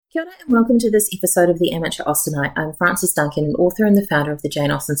Kia ora and welcome to this episode of The Amateur Austenite. I'm Frances Duncan, an author and the founder of the Jane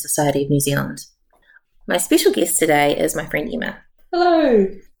Austen Society of New Zealand. My special guest today is my friend Emma. Hello.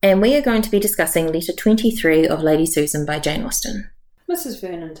 And we are going to be discussing Letter 23 of Lady Susan by Jane Austen. Mrs.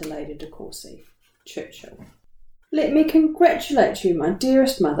 Vernon to Lady de Courcy, Churchill. Let me congratulate you, my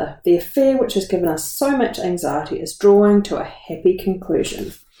dearest mother. The affair which has given us so much anxiety is drawing to a happy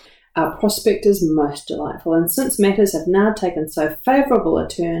conclusion. Our prospect is most delightful, and since matters have now taken so favourable a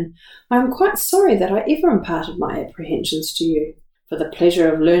turn, I am quite sorry that I ever imparted my apprehensions to you, for the pleasure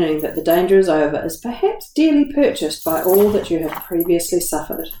of learning that the danger is over is perhaps dearly purchased by all that you have previously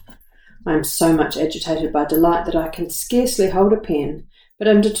suffered. I am so much agitated by delight that I can scarcely hold a pen, but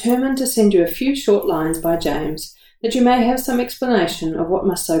am determined to send you a few short lines by James, that you may have some explanation of what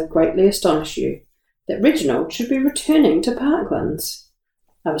must so greatly astonish you, that Reginald should be returning to Parklands.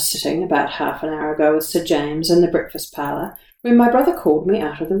 I was sitting about half an hour ago with Sir James in the breakfast parlour when my brother called me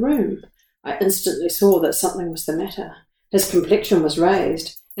out of the room. I instantly saw that something was the matter. His complexion was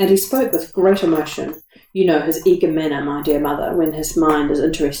raised, and he spoke with great emotion. You know his eager manner, my dear mother, when his mind is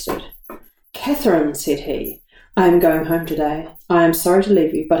interested. "Catherine," said he, "I am going home today. I am sorry to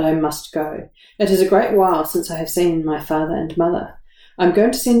leave you, but I must go. It is a great while since I have seen my father and mother. I am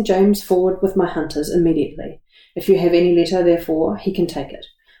going to send James forward with my hunters immediately. If you have any letter, therefore, he can take it.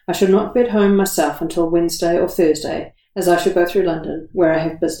 I shall not be at home myself until Wednesday or Thursday, as I shall go through London, where I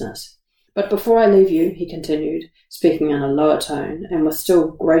have business. But before I leave you," he continued, speaking in a lower tone and with still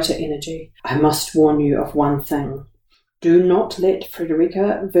greater energy, "I must warn you of one thing. Do not let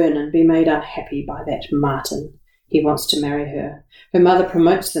Frederica Vernon be made unhappy by that Martin. He wants to marry her. Her mother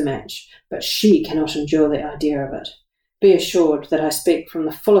promotes the match, but she cannot endure the idea of it. Be assured that I speak from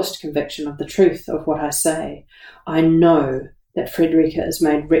the fullest conviction of the truth of what I say. I know that Frederica is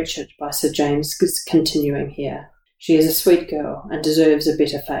made wretched by Sir James's continuing here. She is a sweet girl and deserves a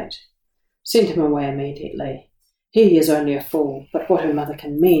better fate. Send him away immediately. He is only a fool, but what her mother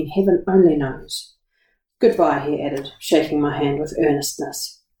can mean, heaven only knows. Goodbye," he added, shaking my hand with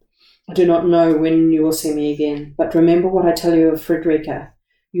earnestness. "I do not know when you will see me again, but remember what I tell you of Frederica.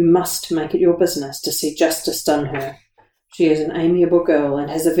 You must make it your business to see justice done her. She is an amiable girl and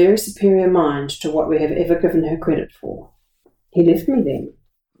has a very superior mind to what we have ever given her credit for." He left me then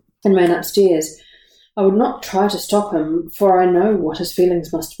and ran upstairs. I would not try to stop him, for I know what his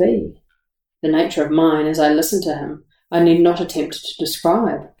feelings must be. The nature of mine as I listened to him I need not attempt to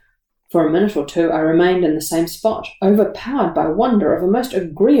describe. For a minute or two I remained in the same spot, overpowered by wonder of a most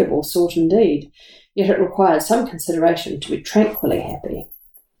agreeable sort indeed, yet it required some consideration to be tranquilly happy.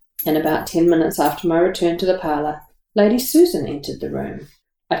 In about 10 minutes after my return to the parlour, Lady Susan entered the room.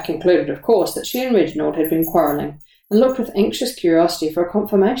 I concluded, of course, that she and Reginald had been quarrelling, and looked with anxious curiosity for a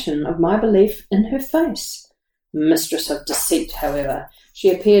confirmation of my belief in her face. Mistress of deceit, however, she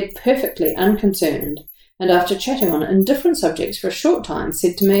appeared perfectly unconcerned, and after chatting on indifferent subjects for a short time,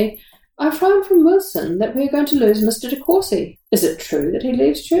 said to me, "I find from Wilson that we are going to lose Mr. de Courcy. Is it true that he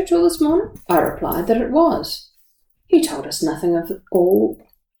leaves Churchill this morning?" I replied that it was. "He told us nothing of all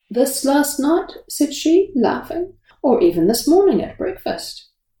this last night," said she, laughing, "or even this morning at breakfast.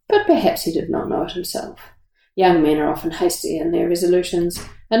 But perhaps he did not know it himself. Young men are often hasty in their resolutions,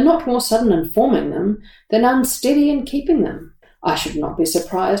 and not more sudden in forming them than unsteady in keeping them. I should not be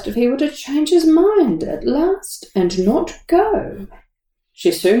surprised if he were to change his mind at last and not go."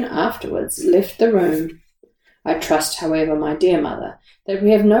 She soon afterwards left the room. I trust, however, my dear mother, that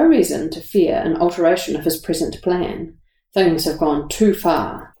we have no reason to fear an alteration of his present plan. Things have gone too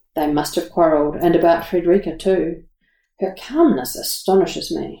far. They must have quarrelled, and about Frederica too. Her calmness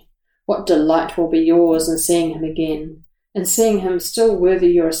astonishes me. What delight will be yours in seeing him again, in seeing him still worthy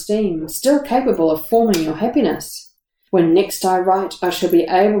your esteem, still capable of forming your happiness. When next I write, I shall be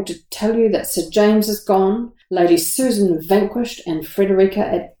able to tell you that Sir James is gone, Lady Susan vanquished, and Frederica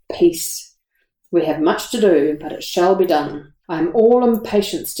at peace. We have much to do, but it shall be done. I am all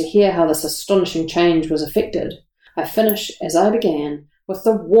impatience to hear how this astonishing change was effected. I finish, as I began, with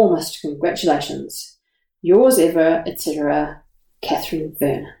the warmest congratulations. Yours ever, etc., Catherine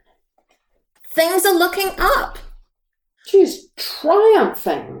Vernon. Things are looking up. She is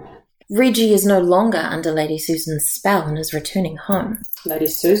triumphing. Reggie is no longer under Lady Susan's spell and is returning home. Lady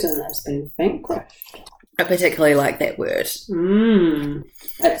Susan has been vanquished. I particularly like that word.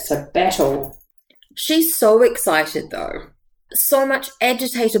 It's a battle. She's so excited, though. So much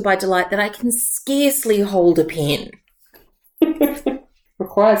agitated by delight that I can scarcely hold a pen.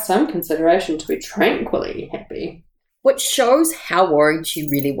 Requires some consideration to be tranquilly happy. Which shows how worried she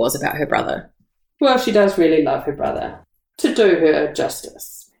really was about her brother. Well, she does really love her brother. To do her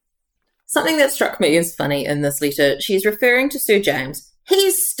justice. Something that struck me as funny in this letter, she is referring to Sir James,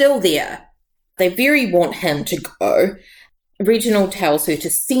 He's still there. They very want him to go. Reginald tells her to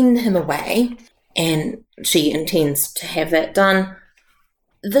send him away, and she intends to have that done.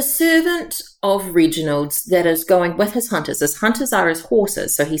 The servant of Reginald's that is going with his hunters are his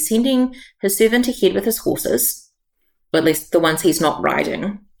horses, so he's sending his servant ahead with his horses, or at least the ones he's not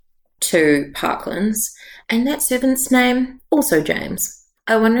riding, to Parklands, and that servant's name, also James.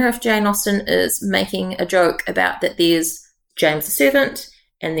 I wonder if Jane Austen is making a joke about that there's James the servant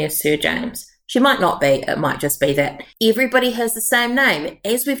and there's Sir James. She might not be, it might just be that everybody has the same name,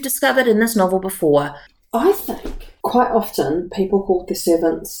 as we've discovered in this novel before. I think quite often people called their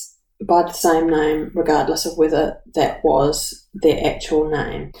servants by the same name regardless of whether that was their actual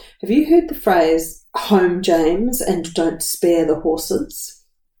name. Have you heard the phrase, home James and don't spare the horses?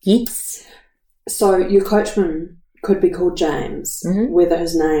 Yes. So your coachman could be called James, whether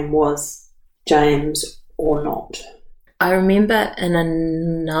his name was James or not. I remember in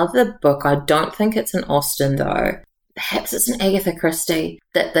another book, I don't think it's an Austen though, perhaps it's an Agatha Christie,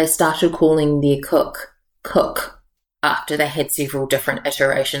 that they started calling their cook after they had several different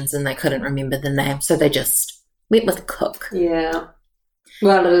iterations and they couldn't remember the name, so they just went with Cook. Yeah.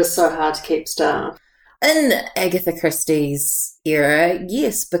 Well, it is so hard to keep staff. In Agatha Christie's era,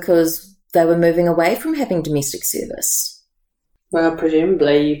 yes, because they were moving away from having domestic service. Well,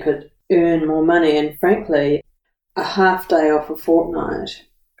 presumably you could earn more money, and frankly, a half day off a fortnight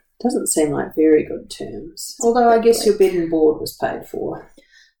doesn't seem like very good terms. Although I guess your bed and board was paid for.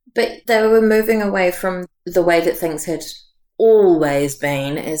 But they were moving away from the way that things had always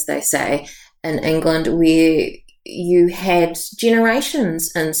been, as they say, in England, where you had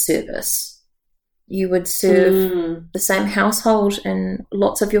generations in service. You would serve the same household and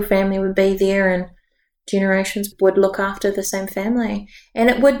lots of your family would be there and generations would look after the same family. And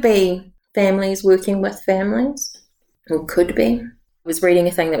it would be families working with families, or could be. I was reading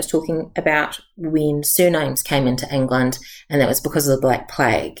a thing that was talking about when surnames came into England, and that was because of the Black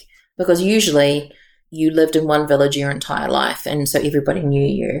Plague. Because usually you lived in one village your entire life, and so everybody knew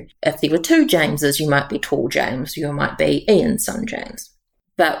you. If there were two Jameses, you might be Tall James, you might be Ian's son James.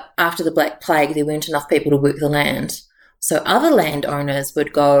 But after the Black Plague, there weren't enough people to work the land. So other landowners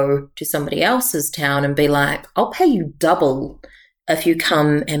would go to somebody else's town and be like, I'll pay you double if you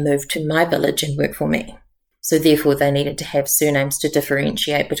come and move to my village and work for me. So therefore they needed to have surnames to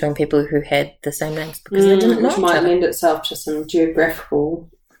differentiate between people who had the same names because they didn't know each other. Which might lend itself to some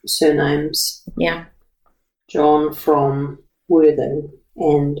geographical surnames. Yeah. John from Worthing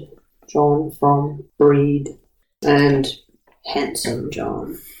and John from Breed and Handsome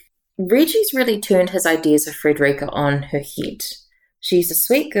John. Reggie's really turned his ideas of Frederica on her head. She's a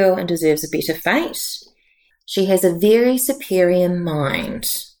sweet girl and deserves a better fate. She has a very superior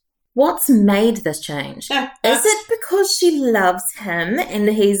mind. What's made this change? Is it because she loves him and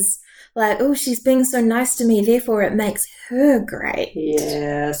he's like, oh, she's being so nice to me, therefore it makes her great?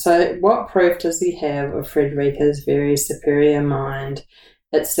 Yeah, so what proof does he have of Frederica's very superior mind?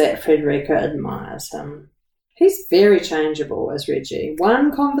 It's that Frederica admires him. He's very changeable as Reggie.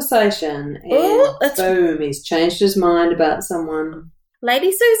 One conversation and boom, he's changed his mind about someone.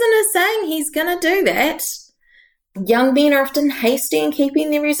 Lady Susan is saying he's going to do that. Young men are often hasty in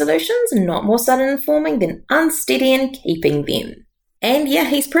keeping their resolutions and not more sudden in forming than unsteady in keeping them. And yeah,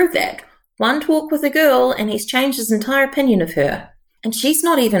 he's proved that. One talk with a girl and he's changed his entire opinion of her. And she's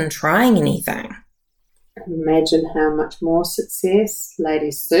not even trying anything. Imagine how much more success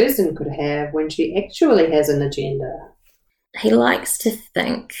Lady Susan could have when she actually has an agenda. He likes to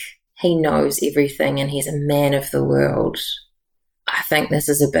think he knows everything and he's a man of the world. I think this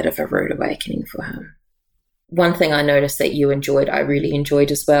is a bit of a rude awakening for him. One thing I noticed that you enjoyed, I really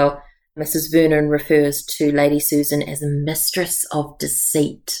enjoyed as well. Mrs. Vernon refers to Lady Susan as a mistress of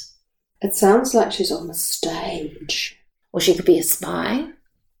deceit. It sounds like she's on the stage. Or she could be a spy.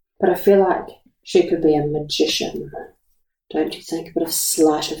 But I feel like she could be a magician. Don't you think? A bit of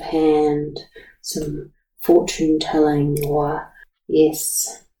sleight of hand, some fortune-telling, or,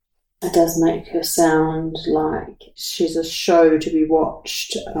 yes, it does make her sound like she's a show to be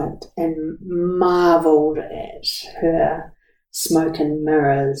watched and marvelled at, her smoke and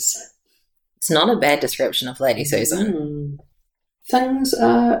mirrors. It's not a bad description of Lady Susan. Things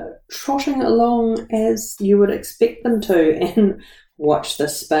are trotting along as you would expect them to, and watch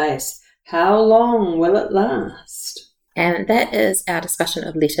this space. How long will it last? And that is our discussion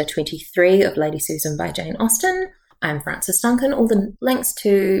of Letter 23 of Lady Susan by Jane Austen. I'm Frances Duncan. All the links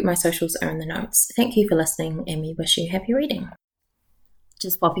to my socials are in the notes. Thank you for listening, and we wish you happy reading.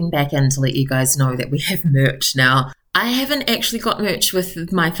 Just popping back in to let you guys know that we have merch now. I haven't actually got merch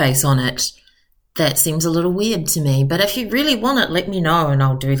with my face on it. That seems a little weird to me, but if you really want it, let me know and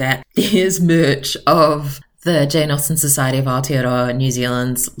I'll do that. There's merch of the Jane Austen Society of Aotearoa New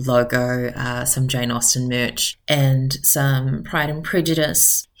Zealand's logo, some Jane Austen merch, and some Pride and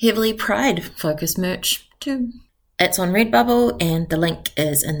Prejudice, heavily Pride-focused merch too. It's on Redbubble and the link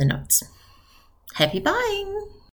is in the notes. Happy buying!